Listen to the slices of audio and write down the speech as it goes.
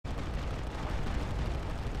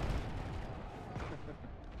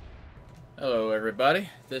Hello everybody,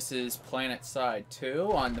 this is Planetside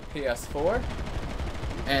 2 on the PS4,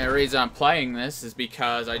 and the reason I'm playing this is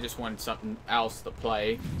because I just wanted something else to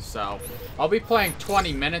play. So I'll be playing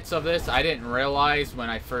 20 minutes of this. I didn't realize when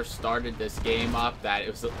I first started this game up that it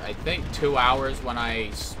was, I think, 2 hours when I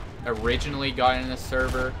originally got in the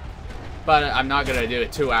server, but I'm not going to do a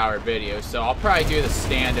 2-hour video, so I'll probably do the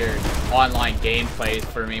standard online gameplays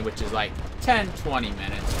for me, which is like 10-20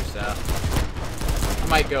 minutes or so. I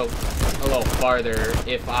might go a little farther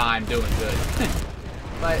if I'm doing good.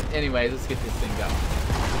 But anyways, let's get this thing going.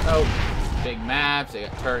 Oh, big maps, they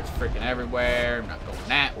got turrets freaking everywhere. I'm not going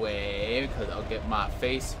that way because I'll get my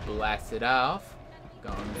face blasted off.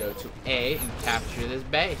 Going to go to A and capture this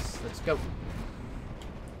base. Let's go.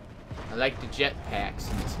 I like the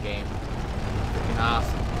jetpacks in this game. Freaking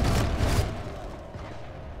awesome.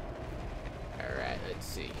 Alright, let's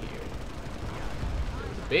see here. Go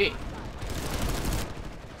to B.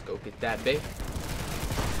 Go get that big.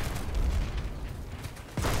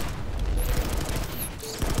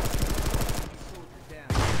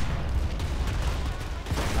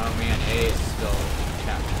 Oh man, A is still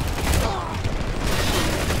captured.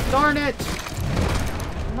 Darn it!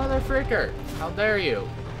 Mother fricker! How dare you?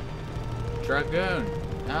 Dragoon!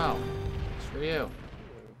 No. Screw you.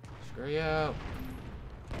 Screw you.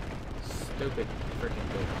 Stupid freaking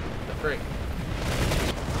dude. The frick.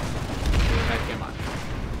 Get the heck am I?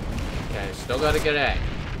 Okay, still gotta get A.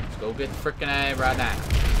 Let's go get the frickin' A right now.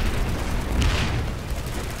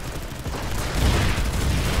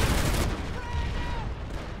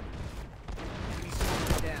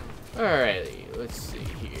 Alrighty, let's see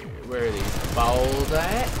here. Where are these balls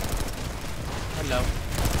at? Hello.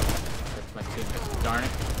 That's my teammate. Darn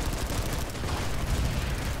it.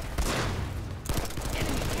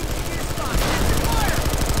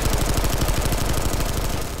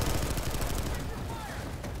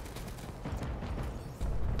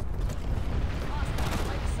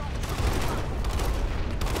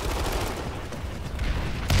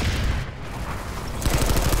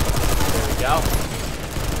 Go.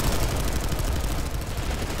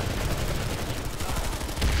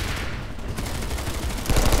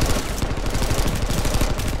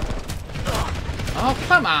 Oh,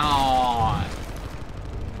 come on!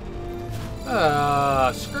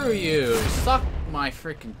 Screw you. Suck my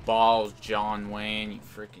freaking balls, John Wayne, you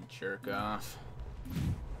freaking jerk off.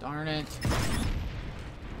 Darn it.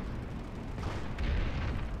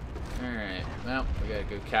 Alright, well, we gotta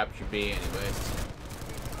go capture B anyways.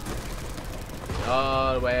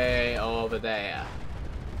 All the way over there.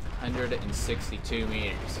 162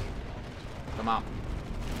 meters. Come on.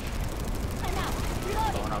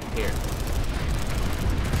 Going up here.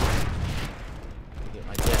 Get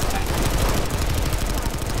my jetpack.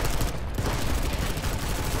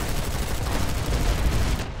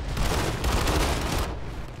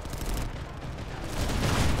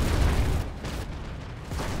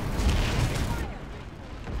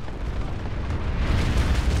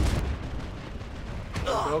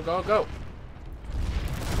 Go, go, go.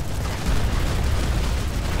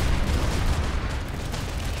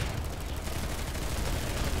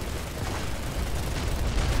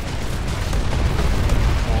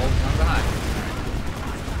 Oh, come behind.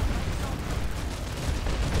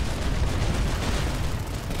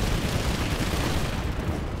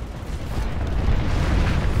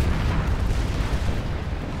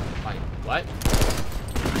 Wait, what?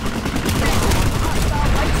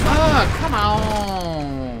 Oh, come on.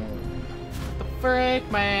 Frick,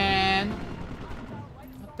 man!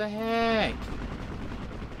 What the heck?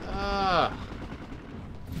 Ugh.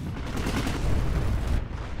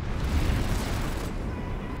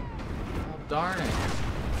 Oh, darn it.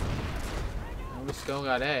 Well, we still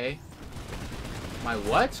got A. My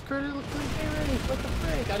what's critically damaged? What the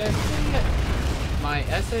frick? I didn't see it. My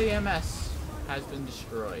SAMS has been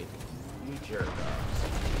destroyed. You jerk offs.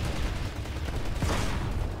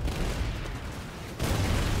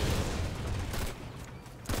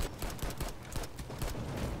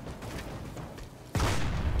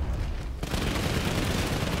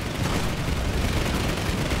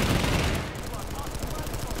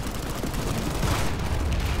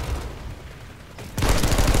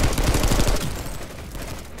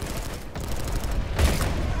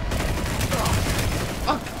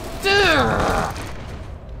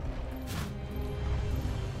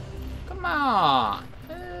 Come on.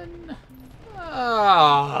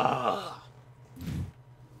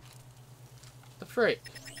 The freak.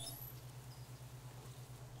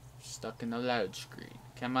 Stuck in the load screen.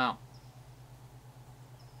 Come on.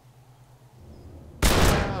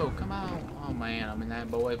 Oh, come on. Oh man, I'm in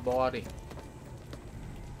that boy's body.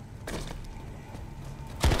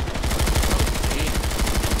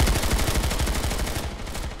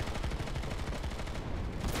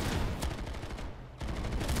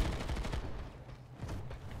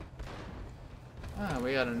 Oh,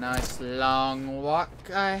 we got a nice long walk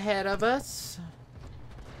ahead of us.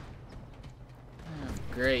 Oh,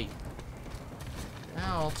 great.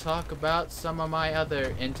 Now I'll talk about some of my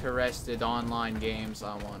other interested online games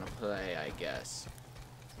I want to play, I guess.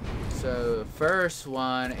 So, the first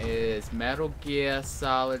one is Metal Gear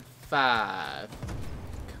Solid 5.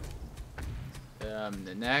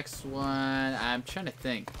 The next one, I'm trying to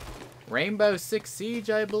think. Rainbow Six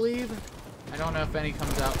Siege, I believe. I don't know if any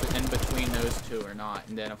comes out in between those two or not.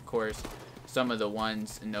 And then, of course, some of the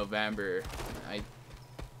ones in November.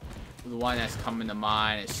 The one that's coming to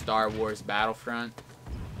mind is Star Wars Battlefront.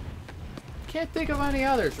 Can't think of any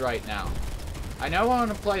others right now. I know I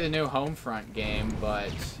want to play the new Homefront game,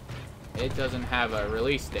 but it doesn't have a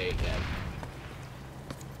release date yet.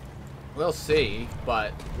 We'll see,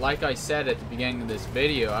 but like I said at the beginning of this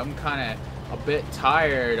video, I'm kind of a bit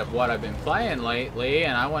tired of what I've been playing lately,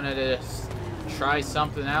 and I wanted to try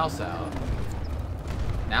something else out.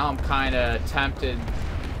 Now I'm kind of tempted,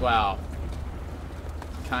 well,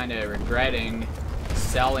 kind of regretting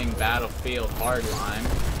selling Battlefield Hardline,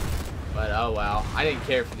 but oh well. I didn't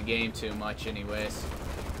care for the game too much anyways.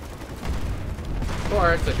 Of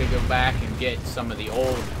course, I could go back and get some of the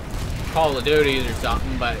old Call of Duties or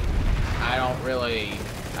something, but I don't really...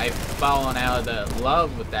 I've fallen out of the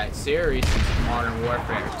love with that series since Modern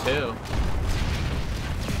Warfare 2.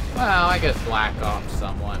 Well, I guess Black Ops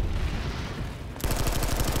somewhat.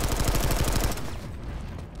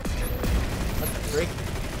 What the freak?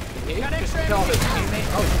 Did he just kill his teammate?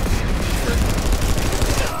 Oh, sure.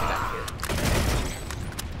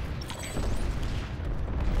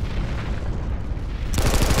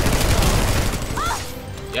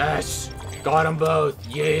 Yes! Got them both!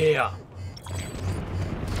 Yeah!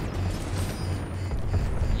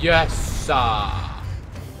 Yes, sir!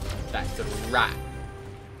 That's right.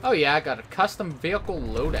 Oh yeah, I got a custom vehicle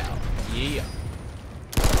loadout. Yeah.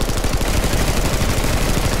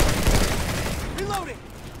 Reloading!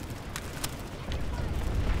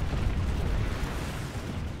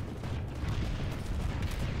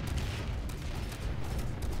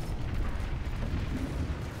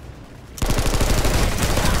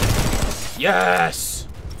 Yes!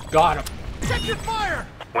 Got him. Check your fire!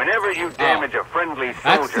 Whenever you damage a friendly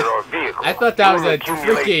soldier or vehicle, I thought that was a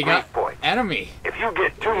accumulate freaking grief points. enemy. If you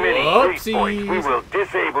get too many grief points, we will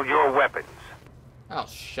disable your weapons. Oh,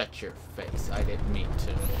 shut your face. I didn't mean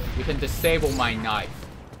to. You can disable my knife.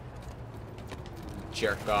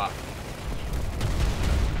 Jerk off.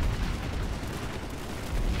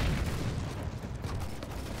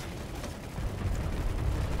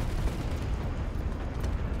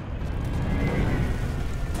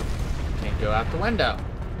 Can't go out the window.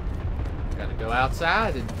 Gotta go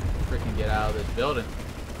outside and freaking get out of this building.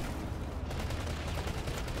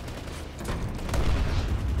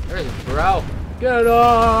 There's a bro. Get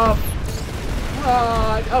off!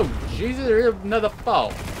 What? Oh, Jesus, there's another foe.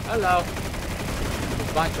 Hello.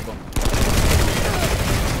 A bunch of them.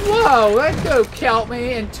 Whoa, that dude killed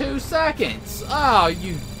me in 2 seconds. Oh,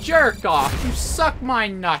 you jerk off. You suck my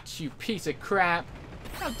nuts, you piece of crap.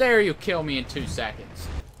 How dare you kill me in 2 seconds?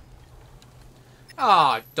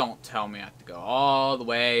 Oh, don't tell me I have to go all the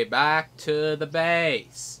way back to the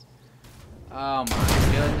base. Oh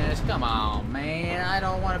my goodness, come on, man. I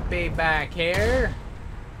don't want to be back here.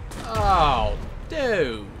 Oh,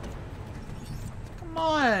 dude. Come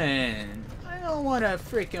on. I don't want to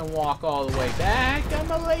freaking walk all the way back.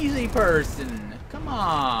 I'm a lazy person. Come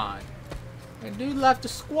on. And dude left the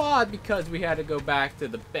squad because we had to go back to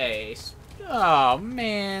the base. Oh,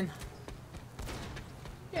 man.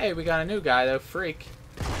 Yay, we got a new guy though, freak.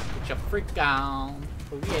 Get your freak on.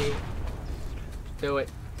 Oh yeah. Let's do it.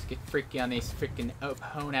 Let's get freaky on these freaking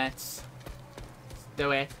opponents. Let's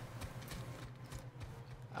do it.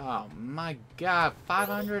 Oh my god,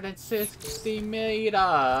 560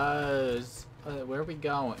 meters. Where are we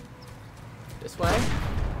going? This way?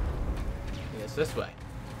 Yes, this way.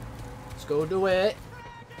 Let's go do it.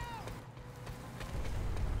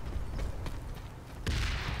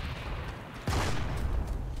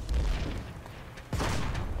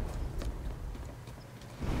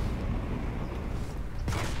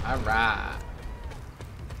 Alright.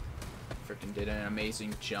 Freaking did an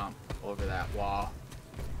amazing jump over that wall.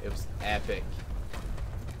 It was epic.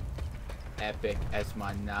 Epic as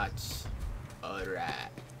my nuts.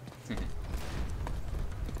 Alright.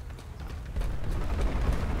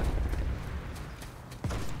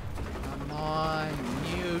 Come on,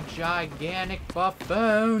 you gigantic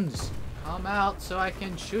buffoons. Come out so I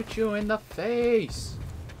can shoot you in the face.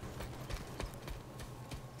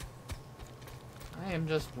 I am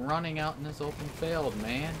just running out in this open field,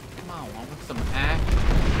 man. Come on, I want some action.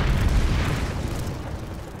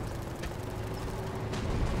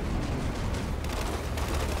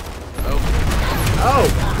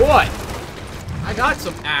 got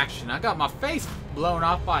some action. I got my face blown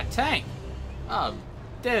off by a tank. Oh,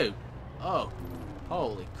 dude. Oh,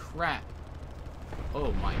 holy crap.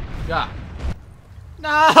 Oh my god.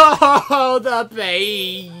 No, the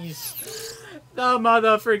base. The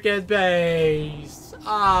motherfucking base.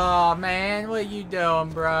 Aw, man, what you doing,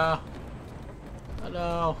 bro?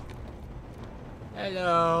 Hello.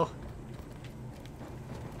 Hello.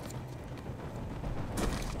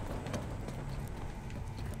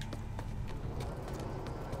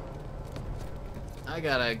 I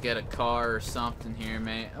gotta get a car or something here,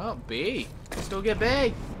 man. Oh, B. Let's go get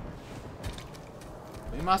B.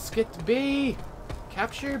 We must get to B.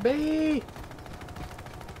 Capture B.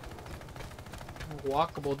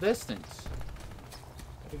 Walkable distance.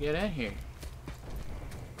 Gotta get in here.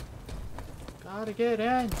 Gotta get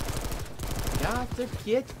in. Got to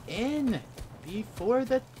get in before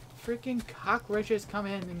the freaking cockroaches come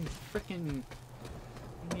in and freaking...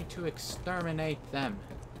 We need to exterminate them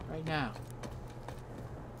right now.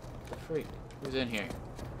 The freak. Who's in here?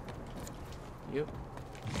 You.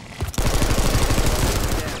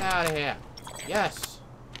 Get out of here. Yes.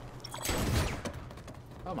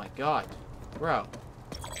 Oh my god. Bro.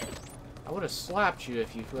 I would have slapped you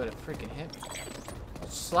if you would have freaking hit me. I'll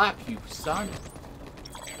slap you, son.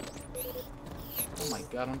 Oh my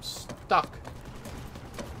god, I'm stuck.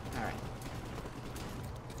 Alright.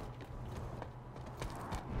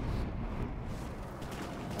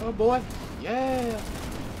 Oh boy. Yeah.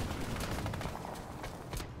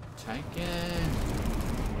 Tankin.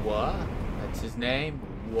 What? That's his name?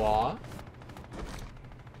 What?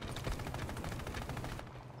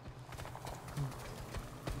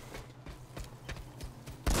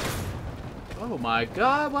 Oh my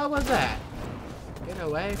god, what was that? Get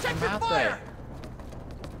away from out there.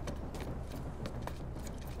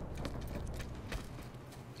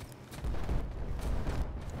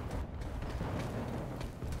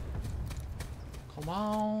 Come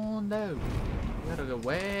on, dude. You gotta go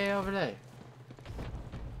way over there.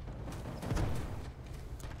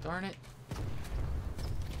 Darn it.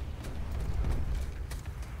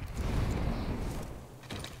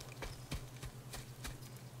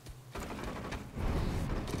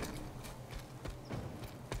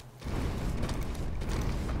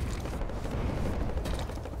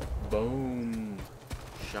 Boom.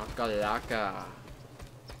 Shakalaka.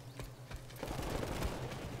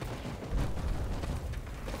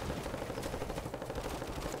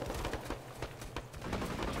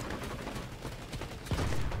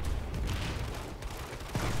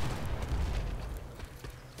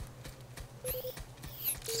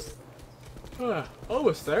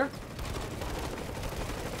 Almost there.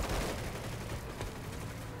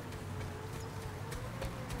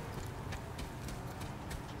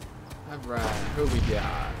 Alright, who we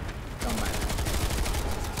got? Come on.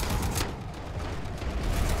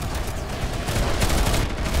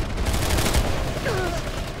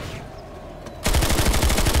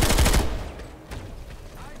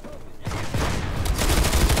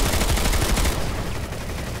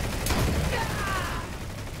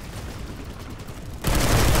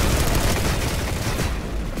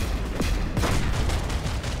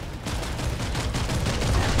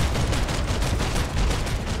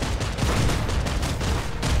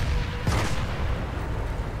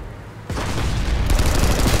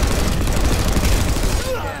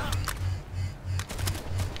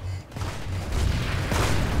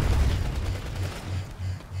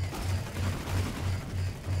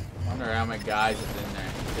 How many guys is in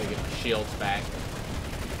there to get my shields back?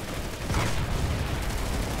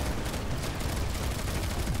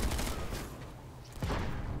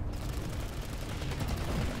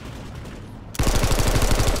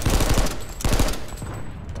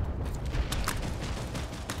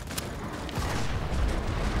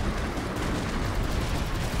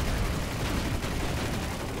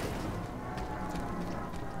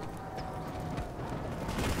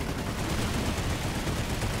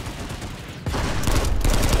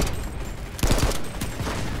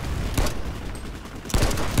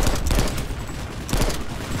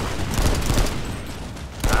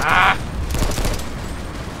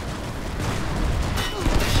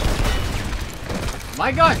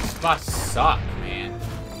 My guns must suck, man.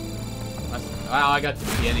 Well, I got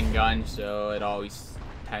the beginning gun, so it always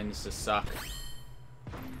tends to suck.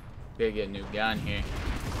 Gotta get a new gun here.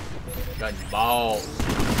 Got balls.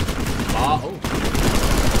 Oh.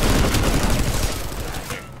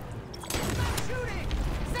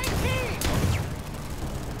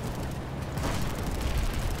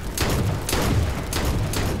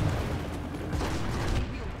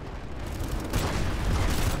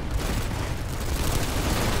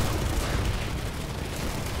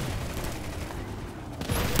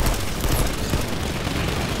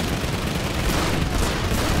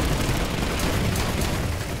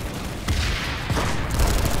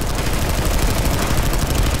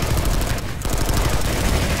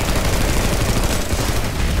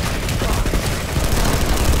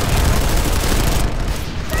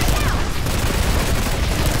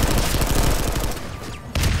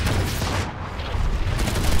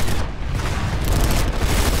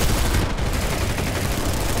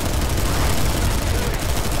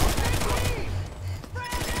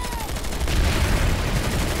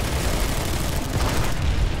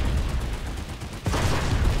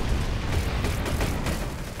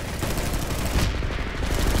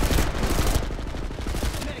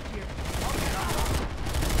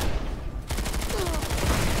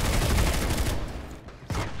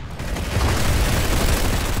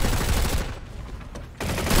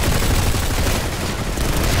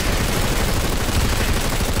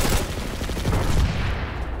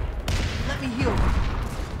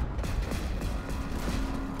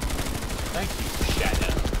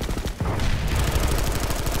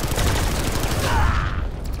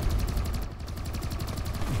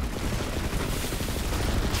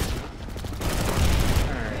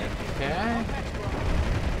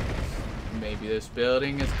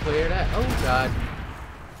 building is cleared out. Oh god.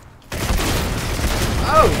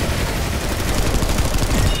 Oh!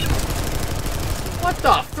 What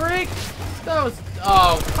the freak? That was.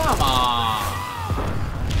 Oh, come on.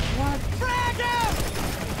 What?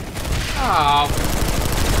 Oh.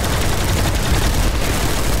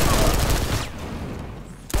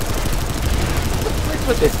 What's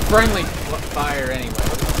with this friendly fire anyway?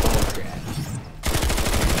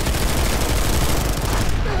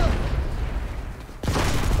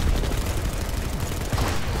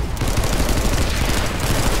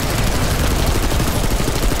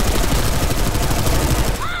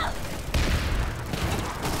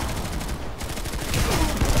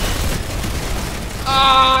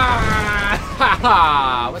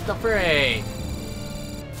 Ah! What the freak?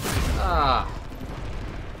 Ah.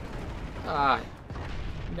 Ah.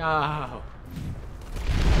 No.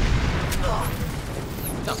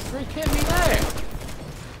 What the freak hit me there?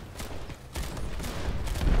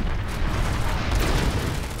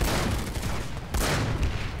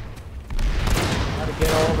 Gotta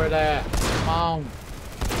get over there. Come on.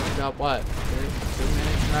 We got what? 2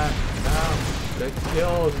 minutes left. No. Good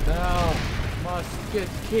kills. No. Must get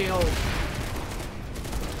killed.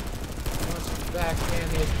 Must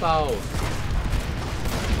backhand his balls.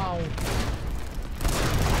 Come on.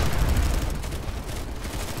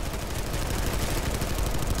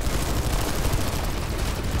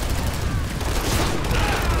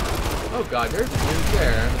 Oh god, there's a dude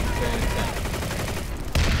there. I'm not paying attention.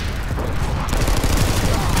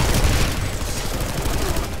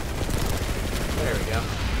 There we go.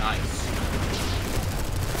 Nice.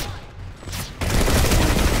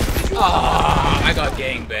 Ah, I got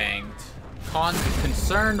gangbanged.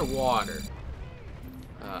 Concerned water.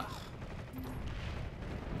 Ugh.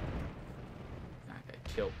 I got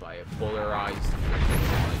killed by a polarized freaking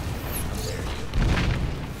light. How dare you?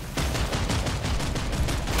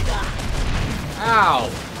 Ow!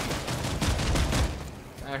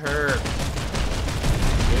 That hurt.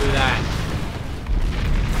 Do that.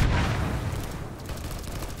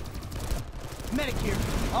 Medic here.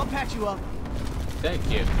 I'll patch you up. Thank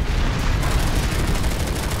you.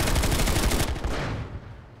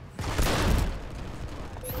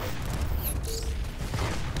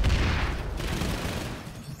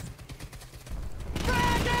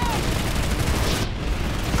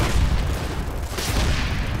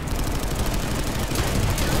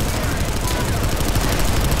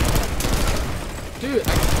 Dude,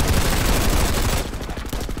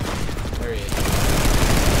 there he is.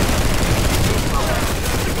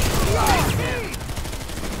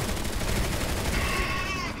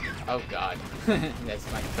 Oh god. That's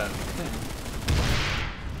my phone.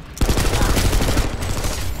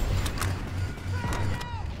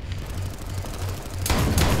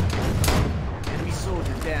 Enemy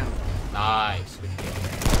soldier down. Nice. Good kill.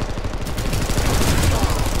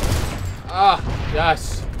 Ah,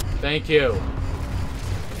 yes. Thank you.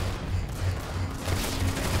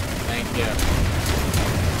 Thank you.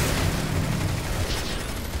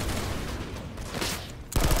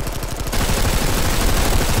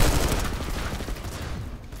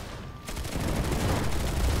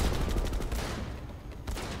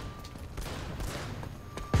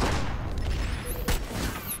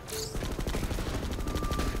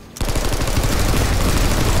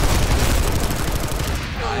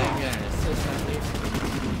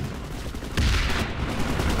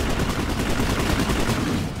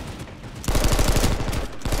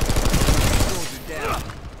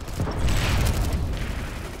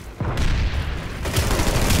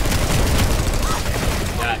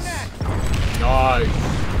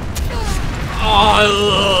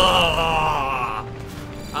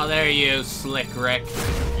 Oh, there you, Slick Rick.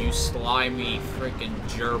 You slimy freaking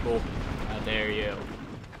gerbil. How dare you.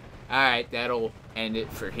 Alright, that'll end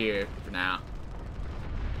it for here for now.